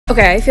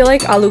Okay, I feel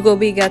like Aloo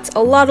Gobi gets a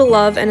lot of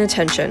love and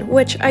attention,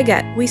 which I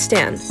get, we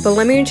stan. But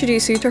let me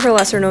introduce you to her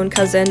lesser known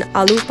cousin,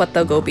 Aloo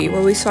Patta Gobi,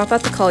 where we swap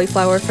out the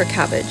cauliflower for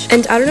cabbage.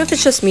 And I don't know if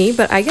it's just me,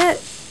 but I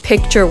get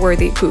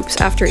picture-worthy poops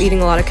after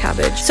eating a lot of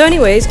cabbage. So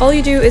anyways, all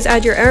you do is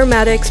add your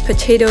aromatics,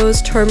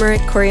 potatoes,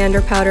 turmeric,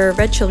 coriander powder,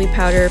 red chili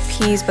powder,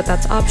 peas, but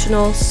that's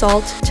optional,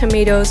 salt,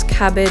 tomatoes,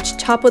 cabbage,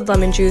 top with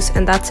lemon juice,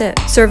 and that's it.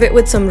 Serve it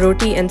with some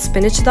roti and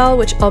spinach dal,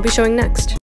 which I'll be showing next.